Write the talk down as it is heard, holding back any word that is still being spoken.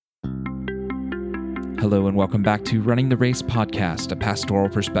Hello and welcome back to Running the Race podcast, a pastoral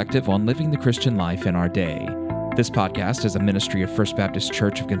perspective on living the Christian life in our day. This podcast is a ministry of First Baptist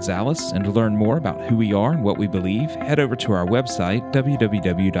Church of Gonzales, and to learn more about who we are and what we believe, head over to our website,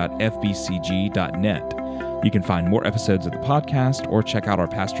 www.fbcg.net. You can find more episodes of the podcast or check out our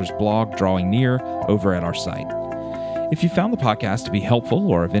pastor's blog, Drawing Near, over at our site. If you found the podcast to be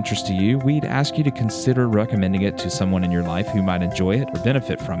helpful or of interest to you, we'd ask you to consider recommending it to someone in your life who might enjoy it or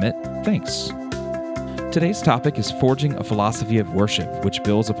benefit from it. Thanks. Today's topic is Forging a Philosophy of Worship, which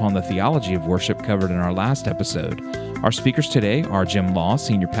builds upon the theology of worship covered in our last episode. Our speakers today are Jim Law,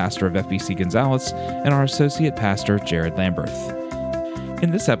 Senior Pastor of FBC Gonzales, and our Associate Pastor, Jared Lamberth.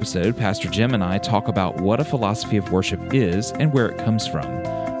 In this episode, Pastor Jim and I talk about what a philosophy of worship is and where it comes from.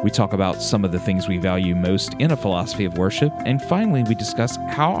 We talk about some of the things we value most in a philosophy of worship, and finally, we discuss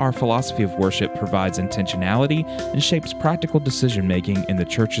how our philosophy of worship provides intentionality and shapes practical decision-making in the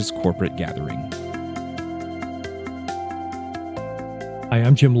church's corporate gathering. Hi,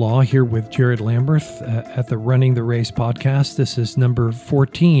 I'm Jim Law here with Jared Lamberth at the Running the Race podcast. This is number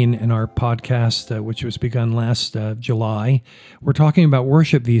 14 in our podcast, which was begun last July. We're talking about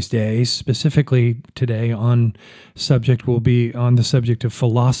worship these days. Specifically today will be on the subject of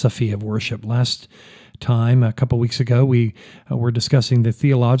philosophy of worship. Last time, a couple weeks ago, we were discussing the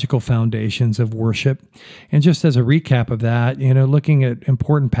theological foundations of worship. And just as a recap of that, looking at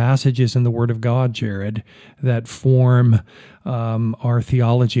important passages in the Word of God, Jared, that form our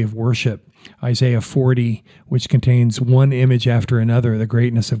theology of worship. Isaiah 40, which contains one image after another, the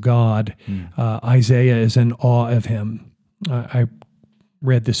greatness of God. Isaiah is in awe of him. I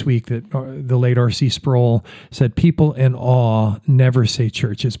read this week that the late R.C. Sproul said, people in awe never say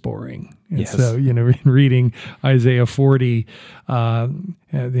church is boring. And yes. So, in reading Isaiah 40, the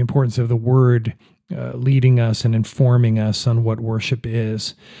importance of the Word leading us and informing us on what worship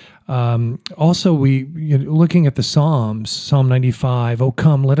is. Also, looking at the Psalms, Psalm 95, "Oh,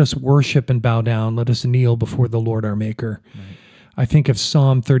 come, let us worship and bow down. Let us kneel before the Lord our Maker." Right. I think of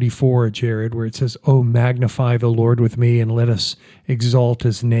Psalm 34, Jared, where it says, "Oh, magnify the Lord with me and let us exalt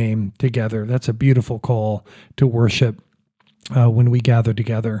his name together." That's a beautiful call to worship when we gather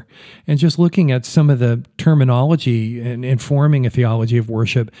together. And just looking at some of the terminology and informing a theology of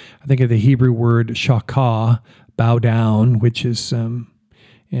worship, I think of the Hebrew word shakah, bow down, which is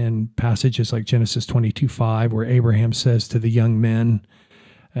in passages like Genesis 22:5, where Abraham says to the young men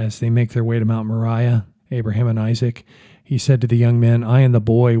as they make their way to Mount Moriah, Abraham and Isaac, he said to the young men, "I and the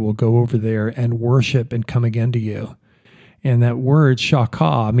boy will go over there and worship and come again to you." And that word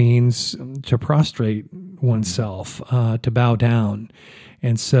shakah means to prostrate oneself, to bow down.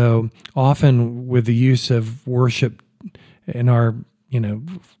 And so often with the use of worship in our,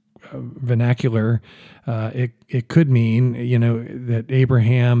 vernacular, it could mean, that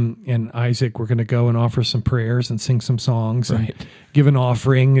Abraham and Isaac were going to go and offer some prayers and sing some songs, right, and give an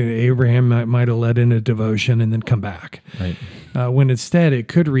offering. Abraham might have led in a devotion and then come back. Right. When instead it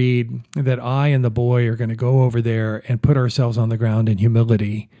could read that I and the boy are going to go over there and put ourselves on the ground in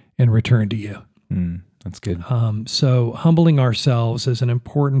humility and return to you. That's good. So humbling ourselves is an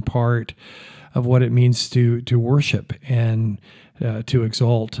important part of what it means to worship and to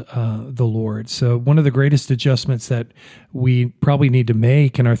exalt the Lord. So one of the greatest adjustments that we probably need to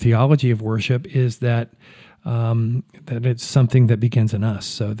make in our theology of worship is that it's something that begins in us.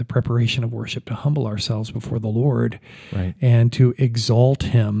 So the preparation of worship, to humble ourselves before the Lord, right, and to exalt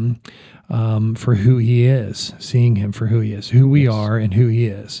him for who he is, seeing him for who he is, who we are and who he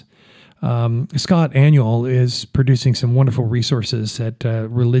is. Scott Annual is producing some wonderful resources at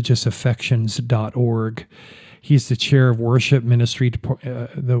religiousaffections.org. He's the chair of worship ministry,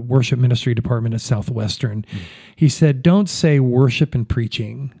 the worship ministry department at Southwestern. He said, don't say worship and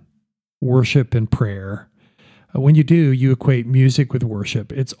preaching, worship and prayer. When you do, you equate music with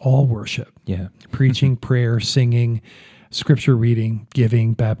worship. It's all worship. Yeah. Preaching, prayer, singing, scripture reading,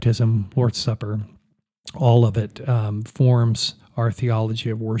 giving, baptism, Lord's Supper, all of it forms our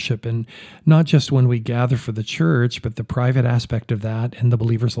theology of worship. And not just when we gather for the church, but the private aspect of that in the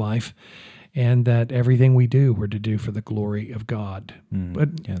believer's life. And that everything we do, we're to do for the glory of God.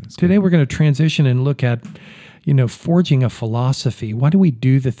 But today we're going to transition and look at, forging a philosophy. Why do we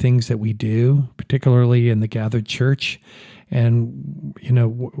do the things that we do, particularly in the gathered church? And,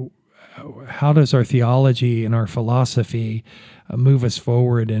 how does our theology and our philosophy move us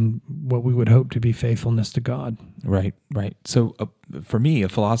forward in what we would hope to be faithfulness to God? Right, right. So for me, a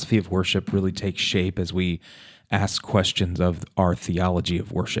philosophy of worship really takes shape as we ask questions of our theology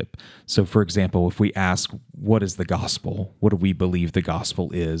of worship. So, for example, if we ask, what is the gospel? What do we believe the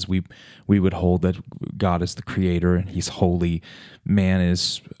gospel is? We would hold that God is the creator and he's holy. Man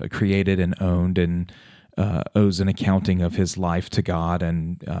is created and owned and owes an accounting of his life to God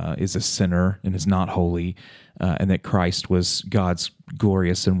and is a sinner and is not holy, and that Christ was God's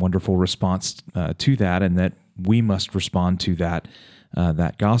glorious and wonderful response to that, and that we must respond to that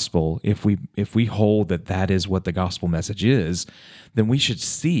gospel. If we hold that is what the gospel message is, then we should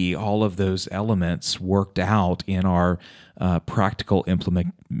see all of those elements worked out in our practical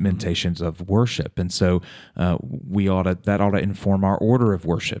implementations of worship. And so that ought to inform our order of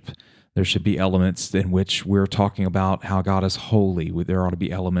worship. There should be elements in which we're talking about how God is holy. There ought to be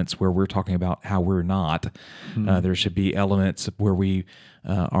elements where we're talking about how we're not. There should be elements where we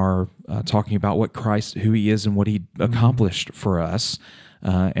are talking about what Christ, who he is and what he accomplished for us.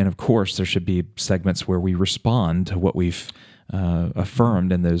 And of course, there should be segments where we respond to what we've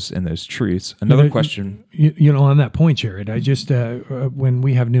affirmed in those truths. Another question, on that point, Jared, I just when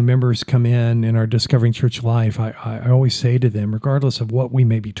we have new members come in our Discovering Church Life, I always say to them, regardless of what we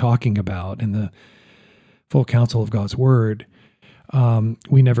may be talking about in the full counsel of God's Word,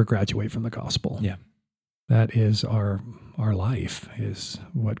 we never graduate from the gospel. Yeah, that is our life, is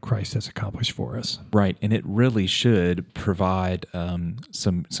what Christ has accomplished for us. Right, and it really should provide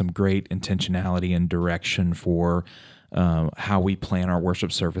some great intentionality and direction for how we plan our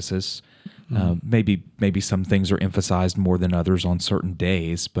worship services. Maybe some things are emphasized more than others on certain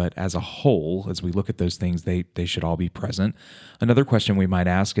days, but as a whole, as we look at those things, they should all be present. Another question we might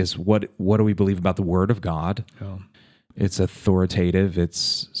ask is, what do we believe about the Word of God? Oh. It's authoritative,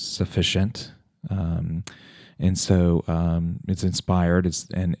 it's sufficient, and so it's inspired,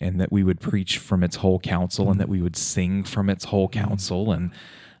 and that we would preach from its whole counsel, and that we would sing from its whole counsel, and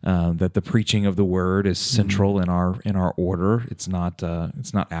that the preaching of the Word is central in our order. It's not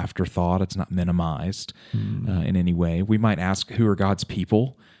afterthought. It's not minimized in any way. We might ask, who are God's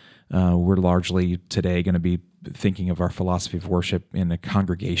people? We're largely today going to be thinking of our philosophy of worship in a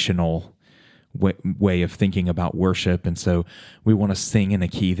congregational way of thinking about worship, and so we want to sing in a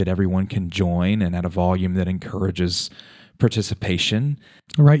key that everyone can join and at a volume that encourages participation.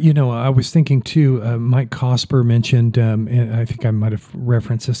 Right. I was thinking too, Mike Cosper mentioned, and I think I might have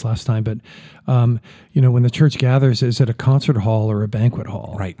referenced this last time, but, when the church gathers, is it a concert hall or a banquet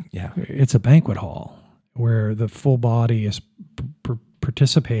hall? Right. Yeah. It's a banquet hall where the full body is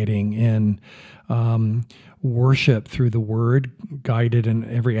participating in worship through the Word, guided in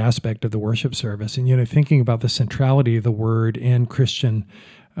every aspect of the worship service. And, thinking about the centrality of the Word in Christian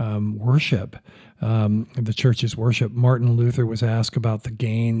worship, the church's worship. Martin Luther was asked about the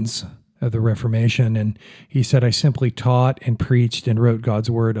gains of the Reformation, and he said, I simply taught and preached and wrote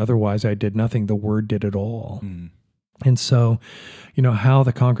God's Word. Otherwise, I did nothing. The Word did it all. And so, how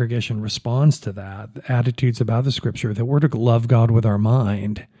the congregation responds to that, the attitudes about the Scripture, that we're to love God with our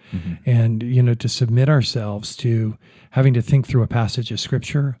mind, and, to submit ourselves to having to think through a passage of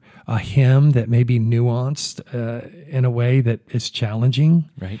Scripture, a hymn that may be nuanced in a way that is challenging.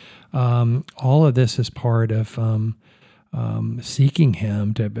 Right. All of this is part of seeking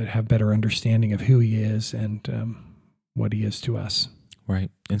Him to have better understanding of who He is and what He is to us.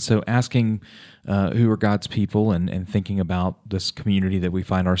 Right. And so asking who are God's people and thinking about this community that we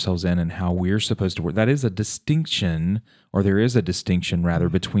find ourselves in and how we're supposed to work, that is a distinction, or there is a distinction rather,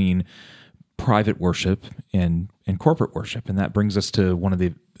 between private worship and corporate worship. And that brings us to one of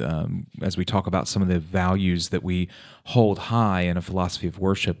the, as we talk about some of the values that we hold high in a philosophy of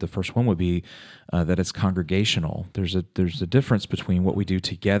worship, the first one would be that it's congregational. There's a difference between what we do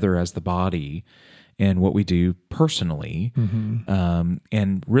together as the body and what we do personally,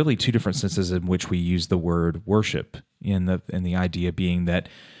 and really two different senses in which we use the word worship. In the idea being that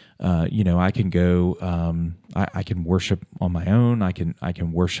I can go, I can worship on my own. I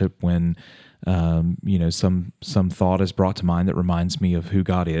can worship when some thought is brought to mind that reminds me of who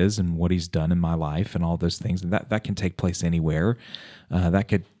God is and what He's done in my life and all those things. And that can take place anywhere. That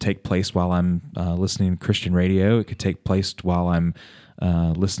could take place while I'm listening to Christian radio. It could take place while I'm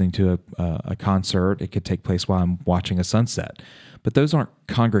listening to a concert. It could take place while I'm watching a sunset. But those aren't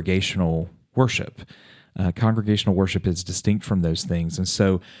congregational worship. Congregational worship is distinct from those things. And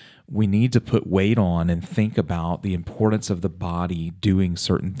so we need to put weight on and think about the importance of the body doing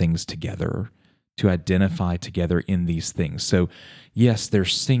certain things together, to identify together in these things. So yes,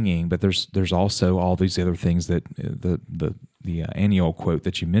 there's singing, but there's also all these other things that the Aniol quote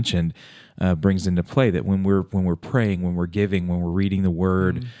that you mentioned brings into play, that when we're praying, when we're giving, when we're reading the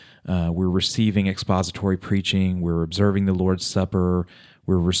Word, we're receiving expository preaching, we're observing the Lord's Supper,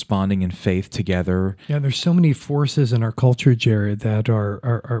 we're responding in faith together. Yeah, there's so many forces in our culture, Jared, that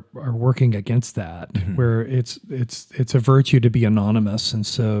are working against that, where it's a virtue to be anonymous, and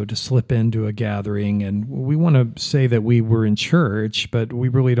so to slip into a gathering, and we want to say that we were in church, but we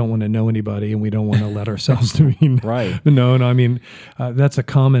really don't want to know anybody, and we don't want to let ourselves to be known. I mean, that's a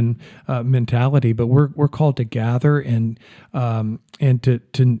common mentality, but we're called to gather and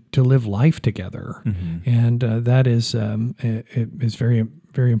to live life together, and that is very,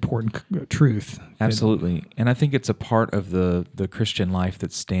 very important truth. Absolutely. And I think it's a part of the Christian life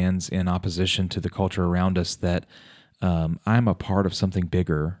that stands in opposition to the culture around us, that I'm a part of something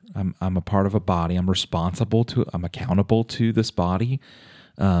bigger. I'm a part of a body. I'm accountable to this body.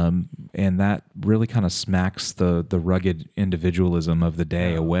 And that really kind of smacks the rugged individualism of the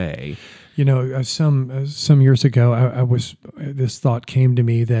day away. You know, some years ago, this thought came to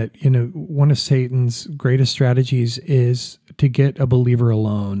me that, one of Satan's greatest strategies is to get a believer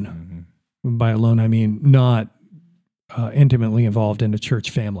alone. By alone, I mean not intimately involved in a church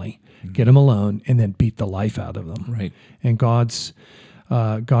family. Get them alone and then beat the life out of them. Right. And God's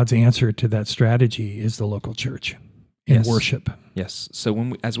answer to that strategy is the local church in worship. Yes.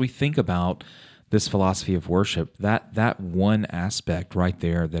 So as we think about this philosophy of worship, that one aspect right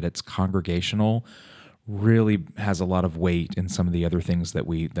there, that it's congregational, really has a lot of weight in some of the other things that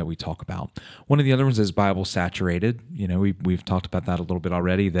we talk about. One of the other ones is Bible saturated. We've talked about that a little bit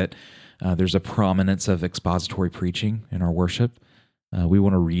already, that there's a prominence of expository preaching in our worship. We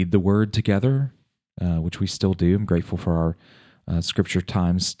want to read the Word together, which we still do. I'm grateful for our scripture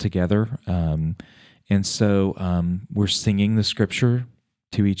times together. And so we're singing the scripture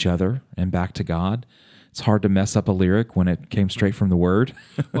to each other and back to God. It's hard to mess up a lyric when it came straight from the Word.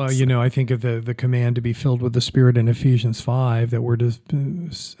 Well, I think of the command to be filled with the Spirit in Ephesians 5, that we're to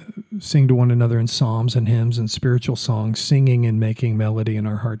sing to one another in psalms and hymns and spiritual songs, singing and making melody in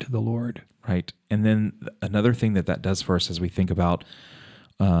our heart to the Lord. Right. And then another thing that does for us as we think about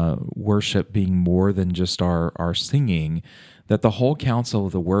worship being more than just our singing, that the whole counsel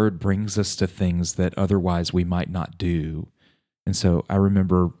of the Word brings us to things that otherwise we might not do. And so I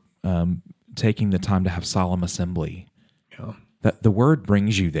remember taking the time to have solemn assembly. Yeah. That the Word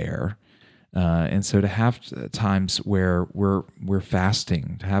brings you there. And so to have times where we're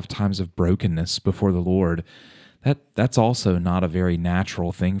fasting, to have times of brokenness before the Lord, that's also not a very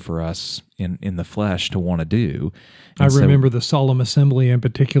natural thing for us in the flesh to want to do. And I remember the solemn assembly in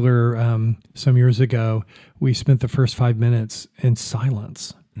particular. Some years ago, we spent the first 5 minutes in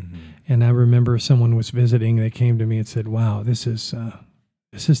silence. And I remember someone was visiting. They came to me and said, "Wow, this is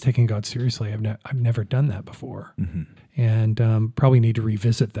taking God seriously. I've never done that before." And probably need to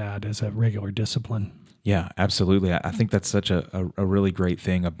revisit that as a regular discipline. Yeah, absolutely. I think that's such a really great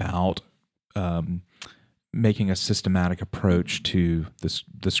thing about making a systematic approach to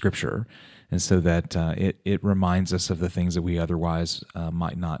the Scripture, and so that it reminds us of the things that we otherwise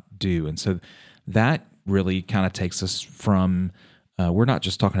might not do. And so that really kind of takes us from we're not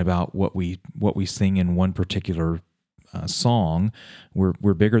just talking about what we sing in one particular song.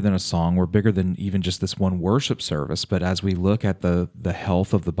 We're bigger than a song. We're bigger than even just this one worship service. But as we look at the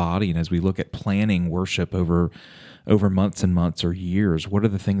health of the body, and as we look at planning worship over months and months or years, what are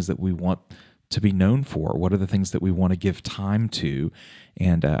the things that we want to be known for? What are the things that we want to give time to?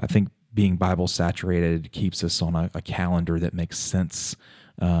 And I think being Bible saturated keeps us on a calendar that makes sense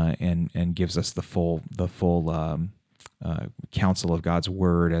and gives us the full counsel of God's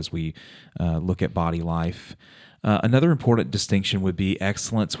Word as we look at body life. Another important distinction would be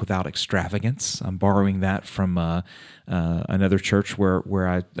excellence without extravagance. I'm borrowing that from another church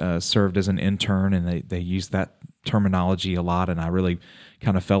where I served as an intern, and they used that terminology a lot, and I really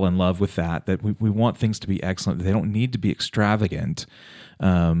kind of fell in love with that we want things to be excellent. They don't need to be extravagant.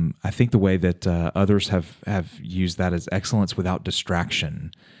 I think the way that others have used that is excellence without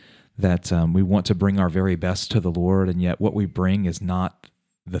distraction, that we want to bring our very best to the Lord, and yet what we bring is not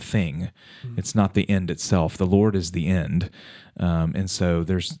the thing. It's not the end itself. The Lord is the end. And so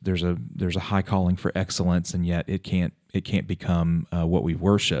there's a high calling for excellence, and yet it can't become what we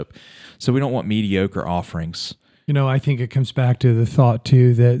worship. So we don't want mediocre offerings. I think it comes back to the thought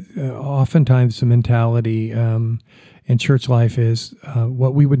too that oftentimes the mentality in church life is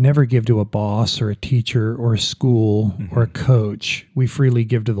what we would never give to a boss or a teacher or a school or a coach, we freely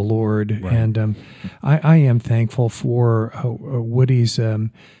give to the Lord. Right. And I am thankful for Woody's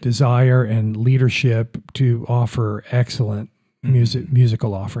desire and leadership to offer excellent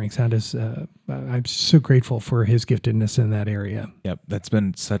musical offerings. How does I'm so grateful for his giftedness in that area. Yep, that's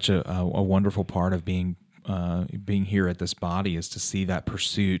been such a wonderful part of being here at this body, is to see that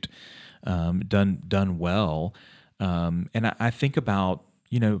pursuit done well. And I think about,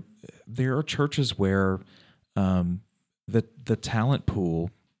 there are churches where the talent pool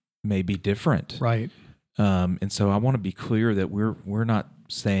may be different, right? And so I want to be clear that we're not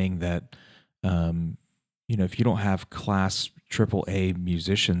saying that if you don't have class AAA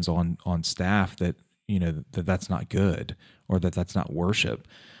musicians on staff, that that's not good, or that's not worship.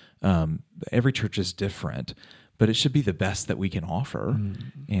 Every church is different, but it should be the best that we can offer,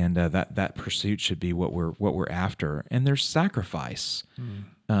 and that pursuit should be what we're after. And there's sacrifice.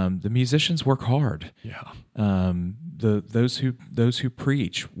 The musicians work hard. Yeah. Those who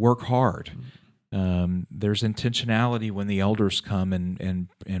preach work hard. There's intentionality when the elders come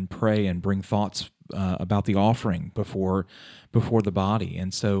and pray and bring thoughts about the offering before the body.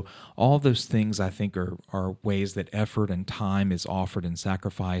 And so all those things, I think, are ways that effort and time is offered in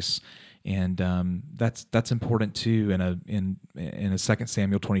sacrifice. And that's important too in a 2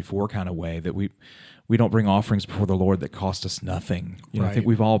 Samuel 24 kind of way, that we don't bring offerings before the Lord that cost us nothing. Right. I think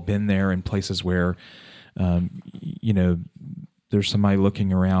we've all been there in places where there's somebody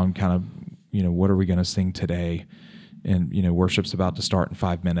looking around kind of, what are we going to sing today? And worship's about to start in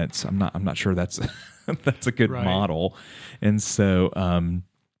 5 minutes. I'm not sure that's that's a good right. model. And so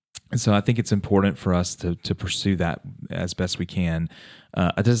I think it's important for us to pursue that as best we can.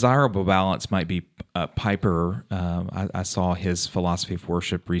 A desirable balance might be Piper. I saw his philosophy of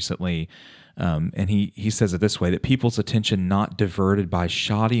worship recently, and he says it this way: that people's attention not diverted by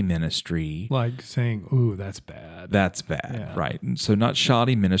shoddy ministry, like saying, "Ooh, that's bad." That's bad, right? And so not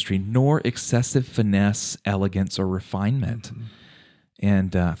shoddy ministry, nor excessive finesse, elegance, or refinement. Mm-hmm.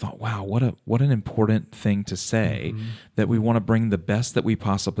 And I thought, wow, what an important thing to say, that we want to bring the best that we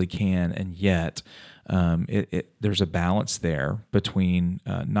possibly can, and yet there's a balance there between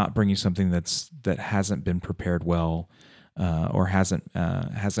not bringing something that hasn't been prepared well, or hasn't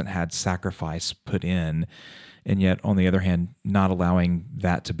had sacrifice put in, and yet on the other hand, not allowing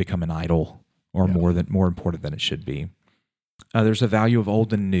that to become an idol or more important than it should be. There's a value of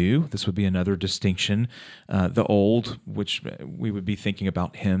old and new. This would be another distinction. The old, which we would be thinking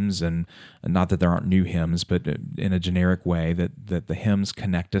about hymns, and not that there aren't new hymns, but in a generic way, that the hymns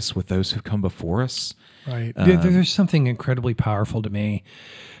connect us with those who come before us. Right. There's something incredibly powerful to me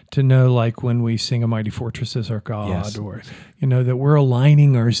to know, like when we sing "A Mighty Fortress Is Our God," yes. or that we're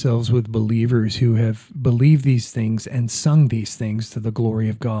aligning ourselves with believers who have believed these things and sung these things to the glory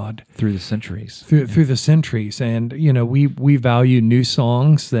of God through the centuries. Through the centuries, and we value new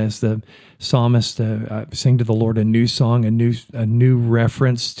songs, as the psalmist sing to the Lord a new song, a new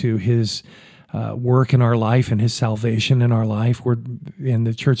reference to His work in our life and His salvation in our life. We're in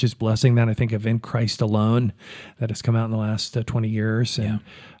the church is blessing that. I think of "In Christ Alone," that has come out in the last 20 years, and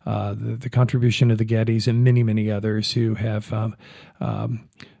the contribution of the Gettys and many others who have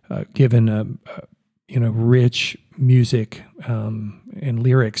given rich music and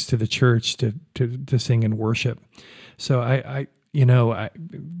lyrics to the church to sing and worship. So I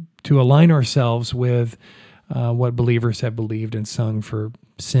to align ourselves with what believers have believed and sung for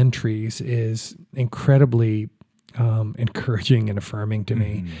centuries is incredibly encouraging and affirming to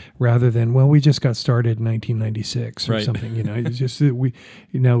me, rather than, we just got started in 1996 or something. It's just that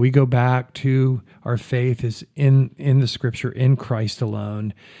we go back to our faith is in the Scripture, in Christ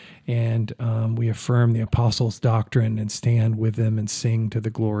alone, and we affirm the apostles' doctrine and stand with them and sing to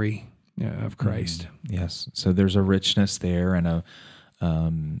the glory of Christ. Yes. So there's a richness there, and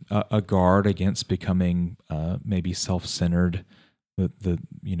a guard against becoming maybe self-centered. The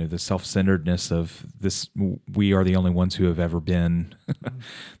self-centeredness of this, we are the only ones who have ever been,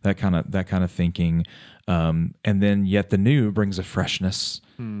 that kind of thinking, and then yet the new brings a freshness,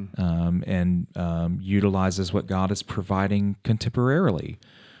 and utilizes what God is providing contemporarily.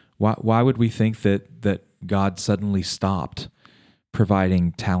 Why would we think that God suddenly stopped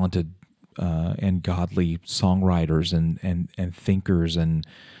providing talented and godly songwriters and thinkers and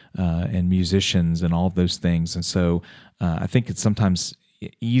musicians and all of those things? And so I think it's sometimes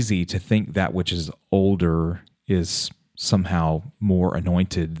easy to think that which is older is somehow more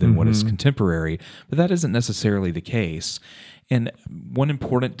anointed than what is contemporary, but that isn't necessarily the case. And one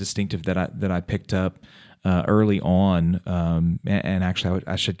important distinctive that I picked up early on, and actually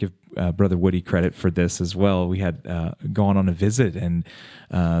I should give Brother Woody credit for this as well. We had gone on a visit, and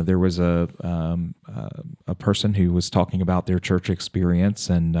there was a person who was talking about their church experience,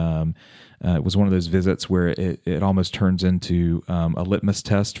 and it was one of those visits where it almost turns into a litmus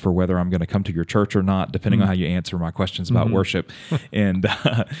test for whether I'm going to come to your church or not, depending on how you answer my questions about worship. And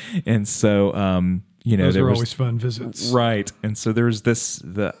so those there are was always fun visits, right? And so there's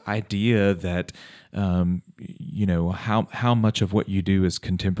the idea that how much of what you do is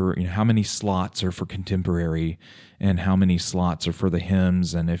contemporary. How many slots are for contemporary, and how many slots are for the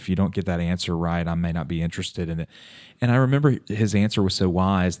hymns? And if you don't get that answer right, I may not be interested in it. And I remember his answer was so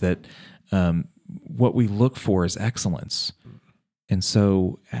wise that what we look for is excellence. And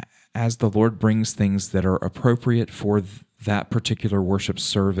so as the Lord brings things that are appropriate for that particular worship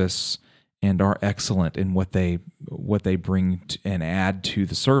service and are excellent in what they bring and add to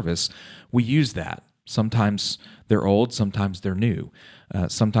the service, we use that. Sometimes they're old, sometimes they're new.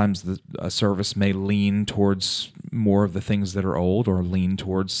 Sometimes a service may lean towards more of the things that are old, or lean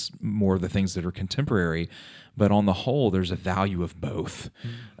towards more of the things that are contemporary. But on the whole, there's a value of both.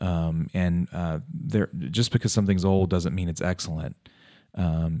 Just because something's old doesn't mean it's excellent.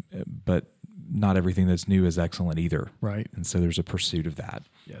 But not everything that's new is excellent either. Right. And so there's a pursuit of that.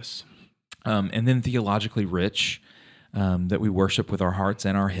 Yes. And then theologically rich, that we worship with our hearts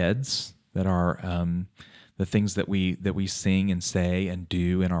and our heads, that are the things that we sing and say and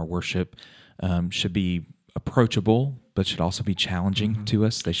do in our worship should be approachable, but should also be challenging to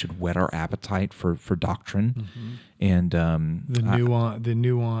us. They should whet our appetite for doctrine, and the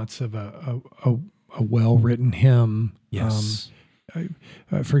nuance of a well-written hymn. Yes.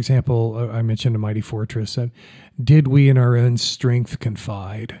 For example, I mentioned A Mighty Fortress. Did we in our own strength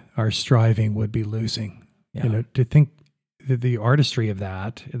confide, our striving would be losing. Yeah. To think that the artistry of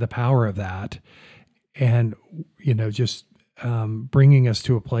that, the power of that, and just bringing us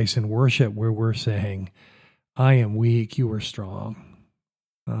to a place in worship where we're saying, I am weak, you are strong.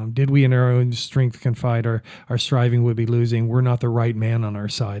 Did we in our own strength confide, our striving would be losing. We're not the right man on our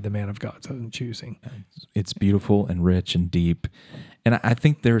side, the man of God's own choosing. It's beautiful and rich and deep. And I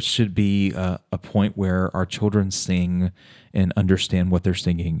think there should be a point where our children sing and understand what they're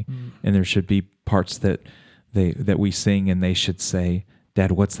singing. And there should be parts that we sing and they should say,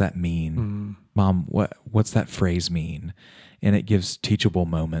 Dad, what's that mean? Mom, what's that phrase mean? And it gives teachable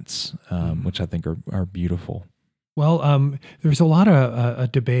moments, which I think are beautiful. Well, there's a lot of a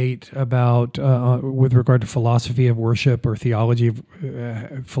debate about with regard to philosophy of worship or theology of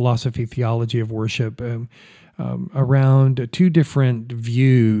worship around two different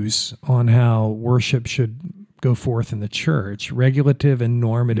views on how worship should go forth in the church: regulative and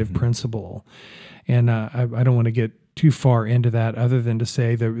normative principle. And I don't want to get too far into that, other than to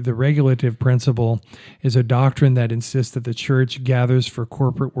say the regulative principle is a doctrine that insists that the church gathers for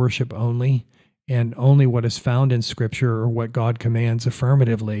corporate worship only. And only what is found in Scripture or what God commands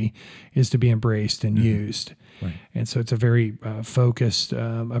affirmatively is to be embraced and used. Right. And so it's a very focused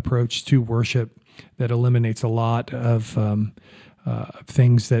approach to worship that eliminates a lot of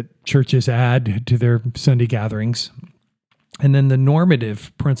things that churches add to their Sunday gatherings. And then the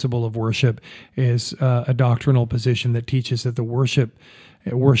normative principle of worship is a doctrinal position that teaches that the worship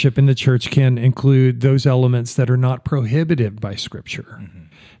in the church can include those elements that are not prohibited by Scripture.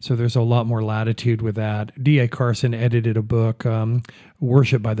 So there's a lot more latitude with that. D.A. Carson edited a book,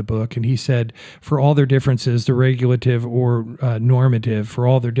 Worship by the Book, and he said, for all their differences, the regulative or normative, for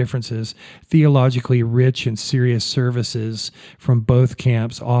all their differences, theologically rich and serious services from both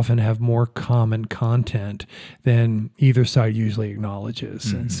camps often have more common content than either side usually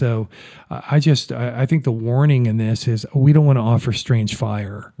acknowledges. And so I think the warning in this is we don't want to offer strange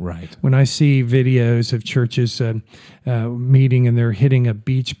fire. Right. When I see videos of churches meeting and they're hitting a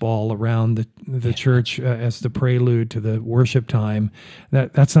beach ball around the church as the prelude to the worship time,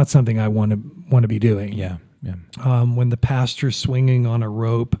 that's not something I want to be doing. Yeah. When the pastor's swinging on a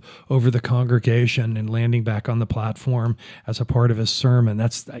rope over the congregation and landing back on the platform as a part of his sermon,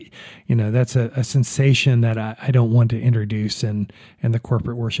 that's a sensation that I don't want to introduce in the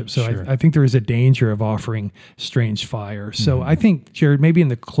corporate worship. So sure. I think there is a danger of offering strange fire. So I think, Jared, maybe in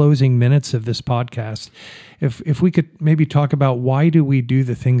the closing minutes of this podcast, if we could maybe talk about why do we do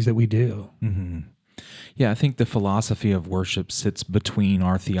the things that we do? Yeah, I think the philosophy of worship sits between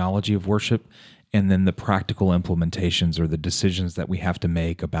our theology of worship and then the practical implementations or the decisions that we have to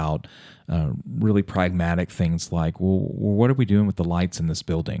make about really pragmatic things like, well, what are we doing with the lights in this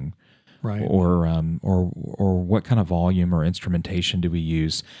building? Right. Or what kind of volume or instrumentation do we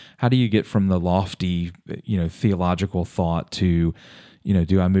use? How do you get from the lofty, theological thought to,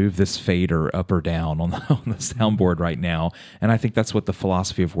 do I move this fader up or down on the soundboard right now? And I think that's what the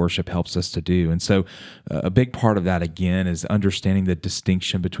philosophy of worship helps us to do. And so a big part of that, again, is understanding the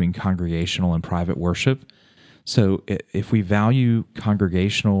distinction between congregational and private worship. So if we value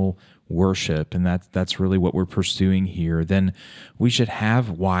congregational worship, and that's really what we're pursuing here, then we should have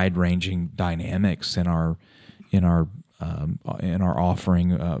wide-ranging dynamics in our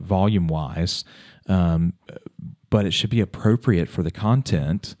offering, volume-wise. But it should be appropriate for the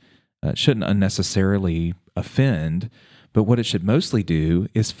content. It shouldn't unnecessarily offend, but what it should mostly do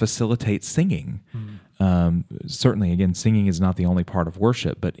is facilitate singing. Certainly, again, singing is not the only part of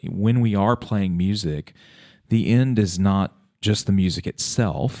worship, but when we are playing music, the end is not just the music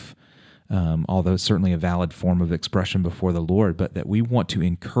itself, although it's certainly a valid form of expression before the Lord, but that we want to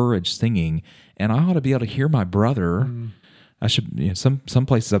encourage singing. And I ought to be able to hear my brother. I should, some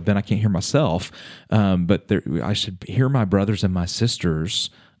places I've been, I can't hear myself, but I should hear my brothers and my sisters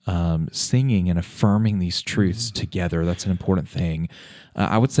singing and affirming these truths together. That's an important thing.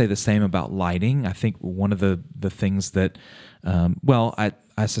 I would say the same about lighting. I think one of the things that,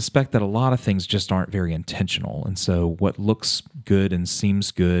 I suspect that a lot of things just aren't very intentional. And so what looks good and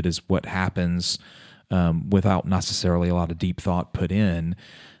seems good is what happens without necessarily a lot of deep thought put in.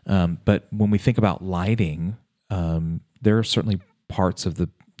 But when we think about lighting, there are certainly parts of the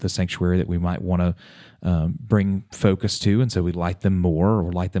sanctuary that we might want to bring focus to, and so we light them more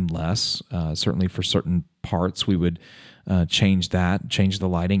or light them less. Certainly for certain parts, we would change the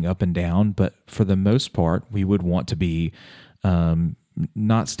lighting up and down, but for the most part, we would want to be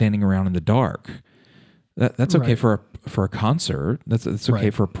not standing around in the dark. That's okay for a concert. That's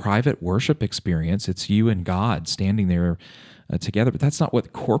okay for a private worship experience. It's you and God standing there together, but that's not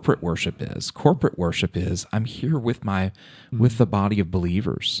what corporate worship is. Corporate worship is I'm here with the body of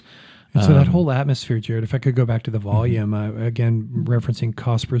believers. And so that whole atmosphere, Jared, if I could go back to the volume, again, referencing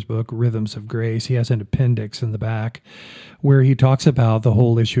Cosper's book, Rhythms of Grace, he has an appendix in the back where he talks about the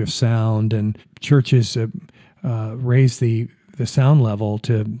whole issue of sound, and churches raise the sound level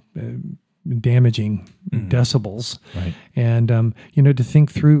to damaging decibels. Right. And, to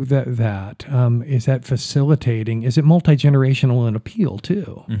think through that, is that facilitating, is it multi-generational in appeal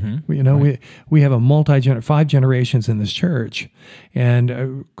too? Right. We have 5 generations in this church,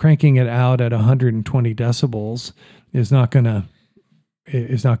 and cranking it out at 120 decibels is not going to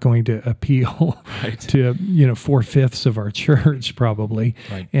appeal to 4/5 of our church probably.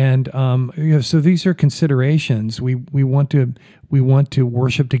 Right. And so these are considerations. We want to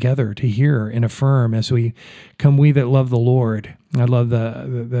worship together, to hear and affirm as we come, we that love the Lord. I love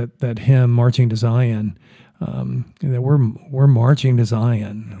that hymn, Marching to Zion. That we're marching to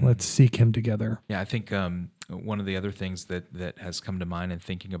Zion. Let's seek Him together. Yeah, I think one of the other things that has come to mind in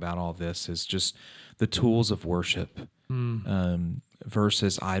thinking about all this is just the tools of worship.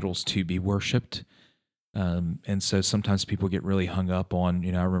 Versus idols to be worshipped. And so sometimes people get really hung up on,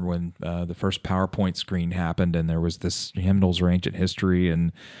 I remember when the first PowerPoint screen happened and there was this hymnals or ancient history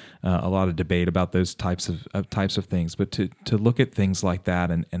and a lot of debate about those types of things. But to look at things like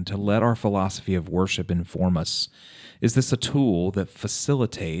that and to let our philosophy of worship inform us. Is this a tool that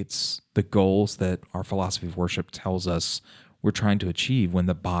facilitates the goals that our philosophy of worship tells us we're trying to achieve when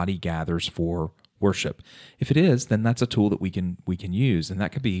the body gathers for worship? If it is, then that's a tool that we can use, and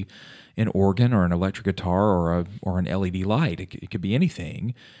that could be an organ or an electric guitar or an LED light. It could be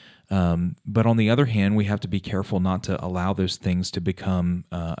anything. But on the other hand, we have to be careful not to allow those things to become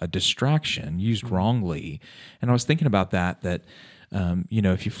a distraction used wrongly. And I was thinking about that.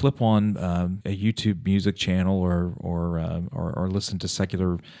 If you flip on a YouTube music channel or listen to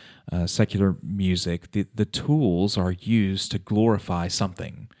secular music, the tools are used to glorify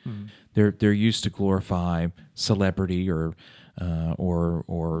something. They're used to glorify celebrity or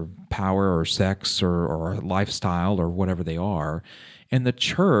power or sex or lifestyle or whatever they are. And the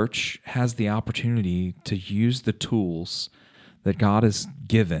church has the opportunity to use the tools that God has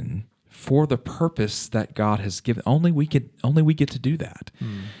given for the purpose that God has given. Only we get to do that.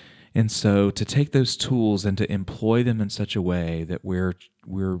 And so to take those tools and to employ them in such a way that we're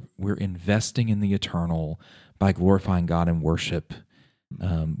investing in the eternal by glorifying God in worship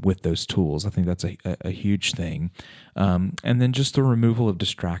with those tools. I think that's a huge thing. And then just the removal of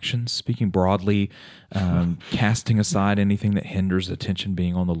distractions, speaking broadly, casting aside anything that hinders attention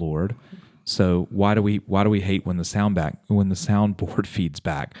being on the Lord. So why do we hate when the soundboard feeds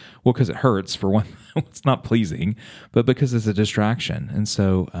back? Well, because it hurts, for one. It's not pleasing, but because it's a distraction. And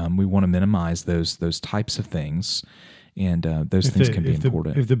so we want to minimize those types of things, and those things can be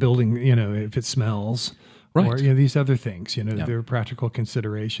important. If the building, if it smells. Right. Or these other things, there are practical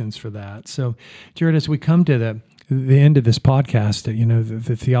considerations for that. So, Jared, as we come to the end of this podcast,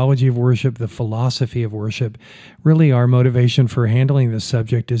 the theology of worship, the philosophy of worship, really our motivation for handling this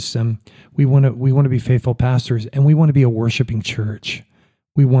subject is we want to be faithful pastors, and we want to be a worshiping church.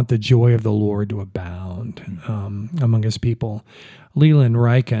 We want the joy of the Lord to abound among His people. Leland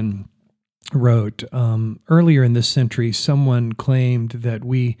Ryken wrote, earlier in this century, someone claimed that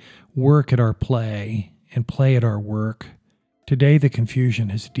we work at our play and play at our work. Today, the confusion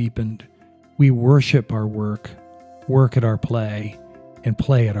has deepened. We worship our work at our play, and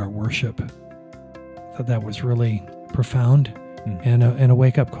play at our worship. I thought that was really profound and a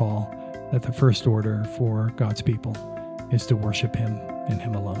wake-up call that the first order for God's people is to worship Him and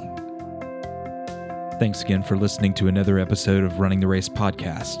Him alone. Thanks again for listening to another episode of Running the Race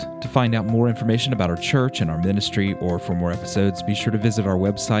podcast. To find out more information about our church and our ministry, or for more episodes, be sure to visit our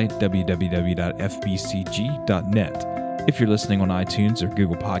website, www.fbcg.net. If you're listening on iTunes or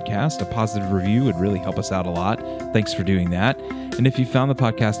Google Podcast, a positive review would really help us out a lot. Thanks for doing that. And if you found the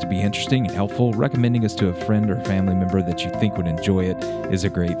podcast to be interesting and helpful, recommending us to a friend or family member that you think would enjoy it is a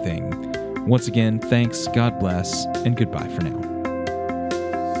great thing. Once again, thanks, God bless, and goodbye for now.